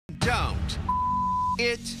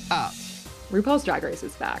it up. RuPaul's Drag Race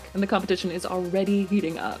is back, and the competition is already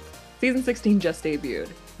heating up. Season 16 just debuted,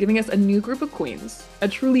 giving us a new group of queens, a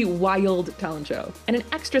truly wild talent show, and an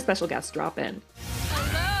extra special guest drop in.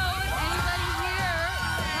 Hello, is anybody here?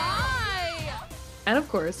 Hi! And of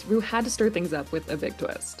course, Ru had to stir things up with a big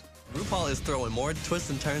twist. RuPaul is throwing more twists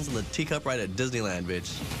and turns in the teacup ride at Disneyland,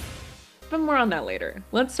 bitch. But more on that later.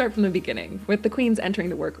 Let's start from the beginning, with the queens entering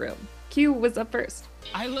the workroom. Q was up first.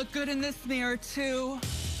 I look good in this mirror too.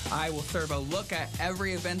 I will serve a look at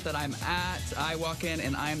every event that I'm at. I walk in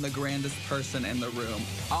and I'm the grandest person in the room.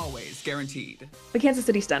 Always, guaranteed. The Kansas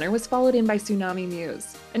City Stunner was followed in by Tsunami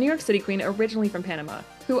Muse, a New York City queen originally from Panama,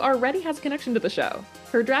 who already has a connection to the show.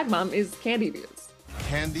 Her drag mom is Candy Muse.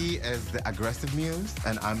 Candy is the aggressive muse,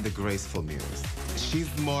 and I'm the graceful muse. She's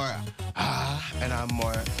more, and I'm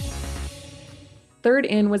more. Third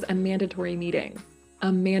in was a mandatory meeting.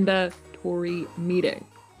 A mandatory meeting.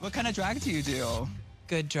 What kind of drag do you do?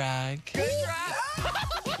 Good drag. Good drag?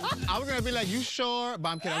 I was gonna be like, you sure? But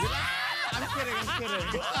I'm kidding. I'm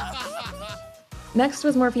kidding. Next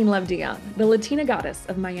was Morphine Love Dion, the Latina goddess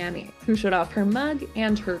of Miami, who showed off her mug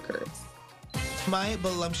and her curves. My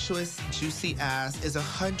voluptuous, juicy ass is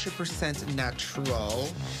 100% natural.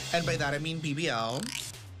 And by that, I mean BBL.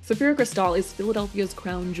 Sapphira Cristál is Philadelphia's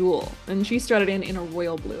crown jewel, and she strutted in a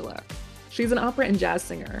royal blue look. She's an opera and jazz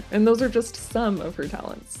singer, and those are just some of her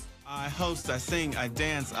talents. I host, I sing, I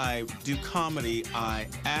dance, I do comedy, I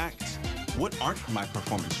act. What aren't my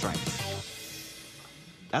performance strengths?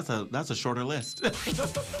 That's a shorter list.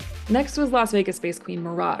 Next was Las Vegas-based queen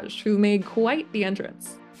Mirage, who made quite the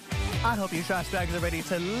entrance. I hope you trash bags are ready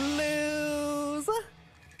to lose.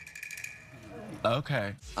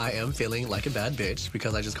 Okay. I am feeling like a bad bitch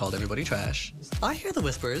because I just called everybody trash. I hear the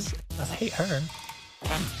whispers. I hate her.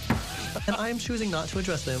 And I am choosing not to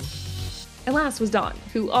address them. And last was Dawn,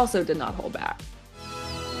 who also did not hold back.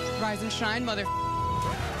 Rise and shine, mother.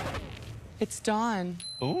 It's Dawn.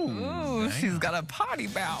 Ooh, She's got a potty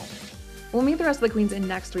bow. We'll meet the rest of the queens in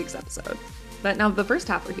next week's episode. But now the first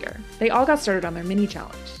half are here. They all got started on their mini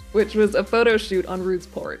challenge, which was a photo shoot on Ru's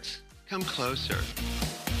porch. Come closer.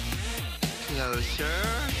 Closer.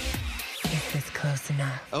 Is this close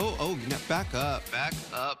enough? Oh, now back up,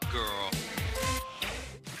 girl.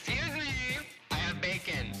 Excuse me, I have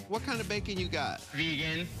bacon. What kind of bacon you got?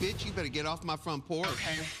 Vegan. Bitch, you better get off my front porch.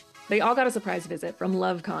 Okay. They all got a surprise visit from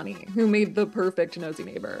Love Connie, who made the perfect nosy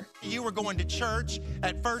neighbor. You were going to church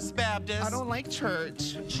at First Baptist. I don't like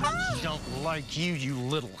church. Don't like you, you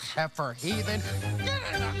little heifer heathen. Get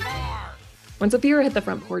in the car! When Sapphira hit the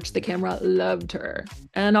front porch, the camera loved her,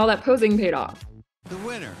 and all that posing paid off. The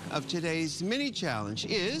winner of today's mini challenge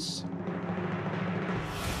is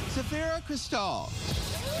Sapphira Cristál.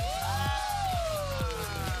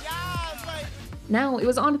 Now it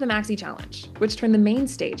was on to the Maxi Challenge, which turned the main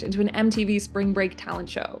stage into an MTV Spring Break talent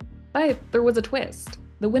show. But there was a twist.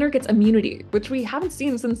 The winner gets immunity, which we haven't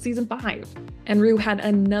seen since season 5. And Ru had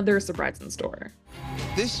another surprise in store.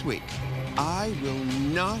 This week, I will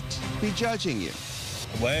not be judging you.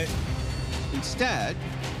 What? Instead,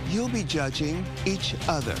 you'll be judging each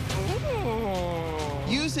other.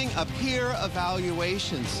 Ooh. Using a peer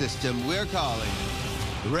evaluation system we're calling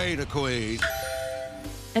Rate a Queen.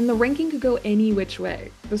 And the ranking could go any which way.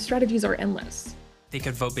 The strategies are endless. They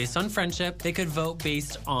could vote based on friendship. They could vote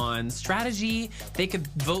based on strategy. They could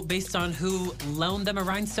vote based on who loaned them a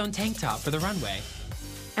rhinestone tank top for the runway.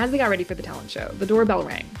 As they got ready for the talent show, the doorbell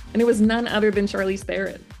rang, and it was none other than Charlize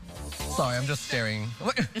Theron. Sorry, I'm just staring.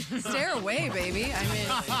 Stare away, baby. I mean,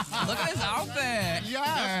 Look at his outfit. Yes,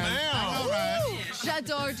 ma'am.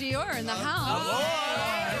 J'adore Dior in the house.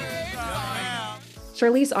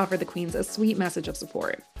 Charlize offered the queens a sweet message of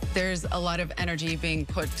support. There's a lot of energy being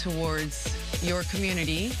put towards your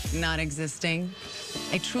community not existing.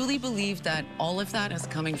 I truly believe that all of that is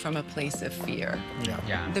coming from a place of fear.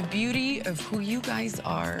 Yeah. The beauty of who you guys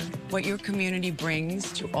are, what your community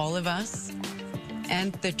brings to all of us,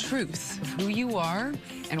 and the truth of who you are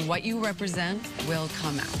and what you represent will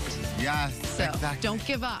come out. Yes, So exactly. don't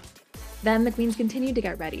give up. Then the queens continued to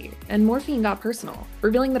get ready, and Morphine got personal,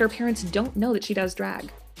 revealing that her parents don't know that she does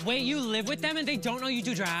drag. Wait, you live with them and they don't know you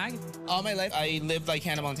do drag? All my life, I lived like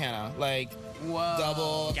Hannah Montana. Like, Whoa.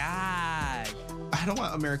 double. God. I don't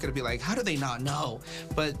want America to be like, how do they not know?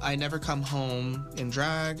 But I never come home in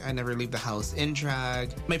drag. I never leave the house in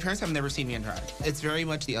drag. My parents have never seen me in drag. It's very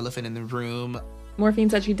much the elephant in the room. Morphine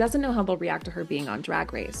said she doesn't know how they'll react to her being on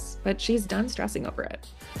Drag Race, but she's done stressing over it.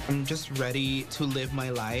 I'm just ready to live my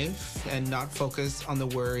life and not focus on the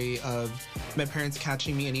worry of my parents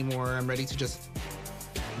catching me anymore. I'm ready to just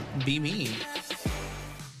be me.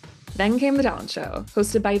 Then came the talent show,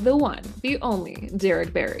 hosted by the one, the only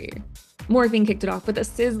Derek Barry. Morphine kicked it off with a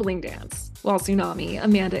sizzling dance, while Tsunami,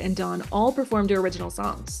 Amanda, and Dawn all performed their original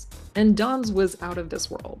songs. And Dawn's was out of this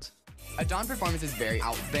world. A Dawn performance is very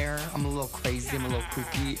out there. I'm a little crazy, I'm a little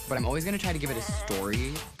kooky, but I'm always gonna try to give it a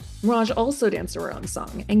story. Raj also danced to her own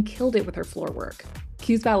song and killed it with her floor work.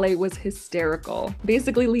 Q's ballet was hysterical,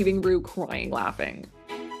 basically leaving Ru crying laughing.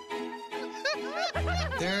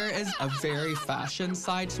 There is a very fashion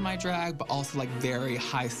side to my drag, but also like very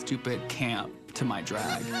high stupid camp to my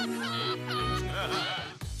drag.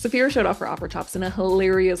 Saphira showed off her opera chops in a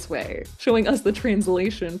hilarious way, showing us the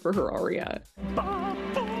translation for her aria.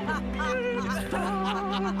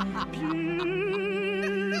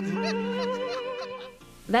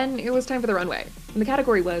 Then it was time for the runway, and the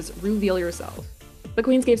category was Reveal Yourself. The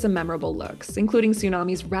queens gave some memorable looks, including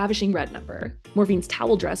Tsunami's ravishing red number, Morphine's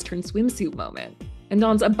towel dress turned swimsuit moment, and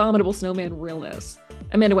Dawn's abominable snowman realness.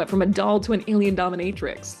 Amanda went from a doll to an alien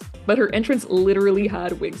dominatrix, but her entrance literally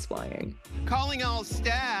had wigs flying. Calling all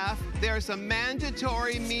staff, there's a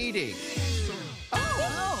mandatory meeting. Can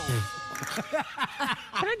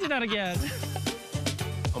I do that again?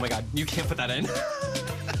 Oh my god, you can't put that in.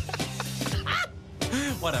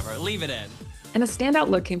 Whatever, leave it in. And a standout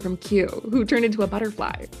look came from Q, who turned into a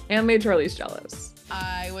butterfly and made Charlize jealous.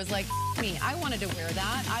 I was like, me, I wanted to wear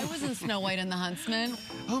that. I was in Snow White and the Huntsman.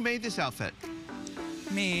 Who made this outfit?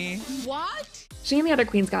 Me. What? She and the other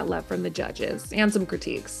queens got love from the judges and some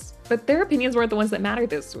critiques, but their opinions weren't the ones that mattered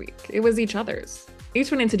this week. It was each other's. Each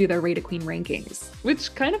went in to do their Rated Queen rankings,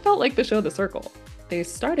 which kind of felt like the show The Circle. They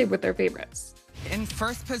started with their favorites. In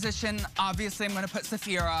first position, obviously I'm gonna put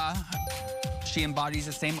Saphira. She embodies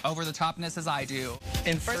the same over-the-topness as I do.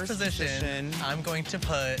 In first position, I'm going to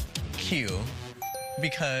put Q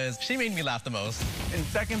because she made me laugh the most. In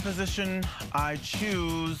second position, I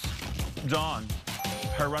choose Dawn.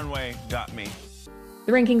 Her runway got me.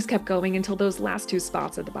 The rankings kept going until those last two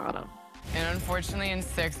spots at the bottom. And unfortunately in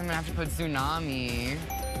 6, I'm gonna have to put Tsunami.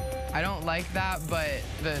 I don't like that, but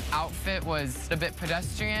the outfit was a bit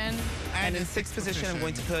pedestrian. And in 6th position, I'm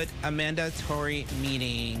going to put a mandatory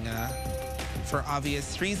meeting for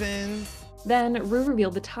obvious reasons. Then Ru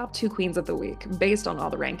revealed the top 2 queens of the week based on all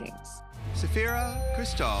the rankings. Saphira,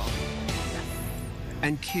 Crystal,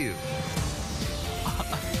 and Q.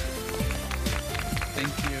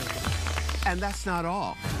 Thank you. And that's not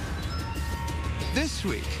all. This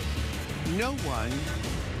week, no one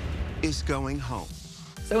is going home.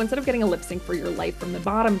 So instead of getting a lip sync for your life from the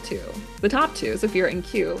bottom 2, the top 2, Saphira and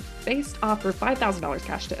Q, faced off for $5,000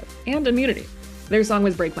 cash tip and immunity. Their song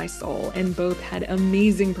was Break My Soul, and both had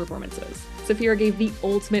amazing performances. Saphira gave the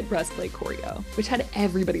ultimate breastplate choreo, which had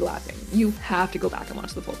everybody laughing. You have to go back and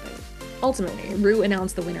watch the full thing. Ultimately, Ru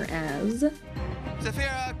announced the winner as...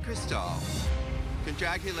 Saphira Crystal.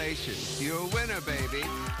 Congratulations, you're a winner, baby.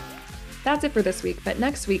 That's it for this week, but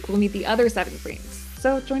next week we'll meet the other 7 queens.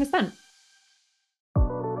 So join us then.